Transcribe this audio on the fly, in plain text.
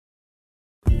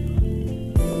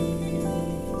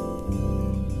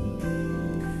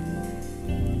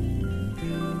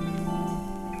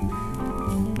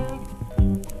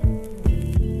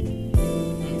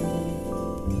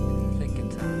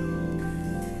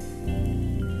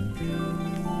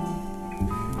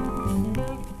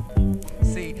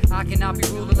I cannot be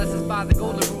ruled unless it's by the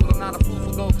golden rule. I'm not a fool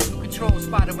for gold, who controls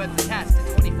spider webs attached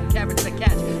to 24 carats that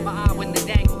catch my eye when they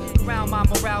dangle around my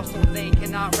morale, so they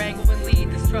cannot wrangle and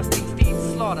lead this trusting steed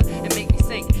to slaughter and make me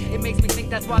sink. It makes me think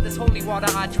that's why this holy water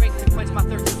I drink to quench my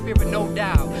thirst of spirit, no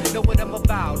doubt. Know what I'm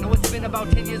about. Know it's been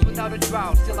about 10 years without a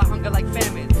drought. Still I hunger like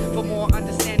famine for more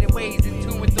understanding ways, in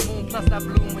tune with the moon, plus I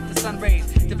bloom with the sun rays.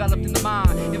 Developed in the mind,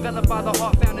 enveloped by the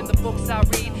heart, found in the books I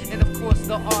read, and of course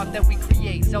the art that we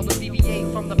create. Seldom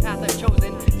deviate from the path I've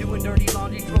chosen. Doing dirty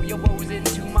laundry, throw your woes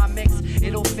into my mix.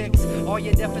 It'll fix all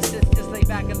your deficits. Just lay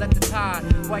back and let the tide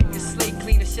wipe your slate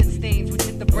clean of shit stains which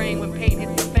hit the brain when pain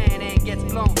hits the fan and gets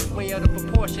blown way out of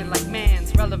proportion, like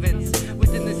man's relevance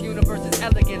within this universe's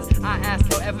elegance. I ask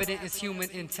how evident is human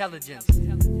intelligence.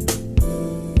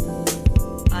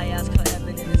 I ask how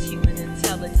evident is human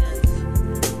intelligence.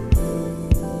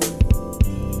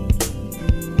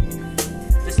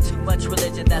 Much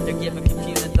religion that they're giving,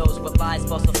 confusing those with lies,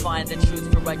 falsifying the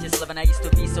truth for righteous living. I used to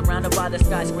be surrounded by the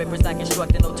skyscrapers I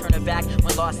constructed, no turning back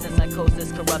when lost in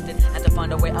psychosis, corrupted. Had to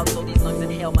find a way out so these lungs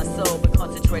inhale my soul, but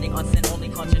concentrating on sin only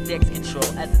contradicts control.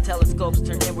 As the telescopes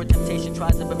turn inward, temptation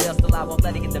tries to prevail. Still I won't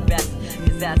let it get the best,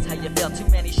 cause that's how you feel. Too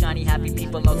many shiny happy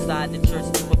people outside the church,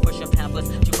 people pushing pamphlets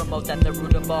to promote that the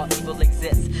root of all evil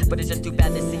exists. But it's just too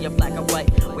bad to see it black and white.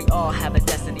 We all have a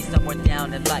destiny somewhere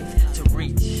down in life to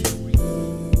reach.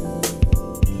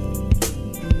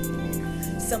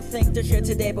 Some think they're here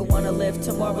today but wanna live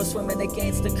tomorrow, swimming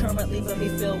against the current, leaving me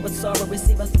filled with sorrow,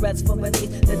 receiving threats from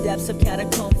beneath the depths of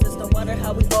catacombs. It's no wonder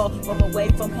how we all roam away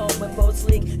from home when boats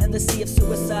leak and the sea of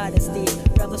suicide is deep.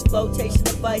 Groundless flotation,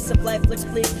 the vice of life looks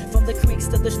bleak. From the creeks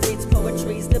to the streets,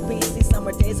 poetry's the beats. These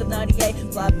summer days of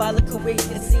 98 fly by like a week.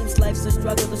 It seems life's a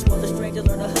struggle, this world is strange to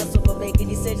learn to hustle, but making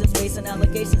decisions based on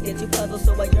allegations get you puzzled.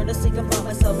 So I yearn to seek upon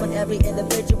myself on every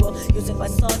individual, using my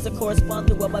songs to correspond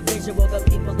through what my visual got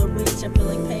people to reach and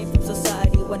feeling pain from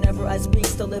society. Whenever I speak,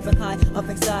 still living high of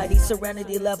anxiety.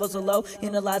 Serenity levels are low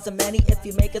in the lives of many. If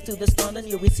you make it through the storm, then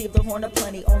you receive the horn of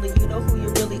plenty. Only you know who you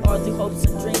really are through hopes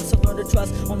and dreams. So learn to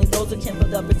trust only those who can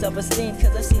build up your self-esteem.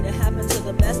 Cause I've seen it happen to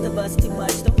the best of us too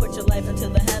much. Don't put your life into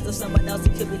the hands of someone else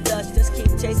who could be touched. Just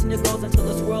keep chasing your goals until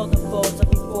this world unfolds.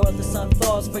 And before the sun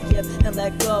falls, forgive and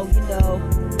let go, you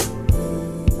know.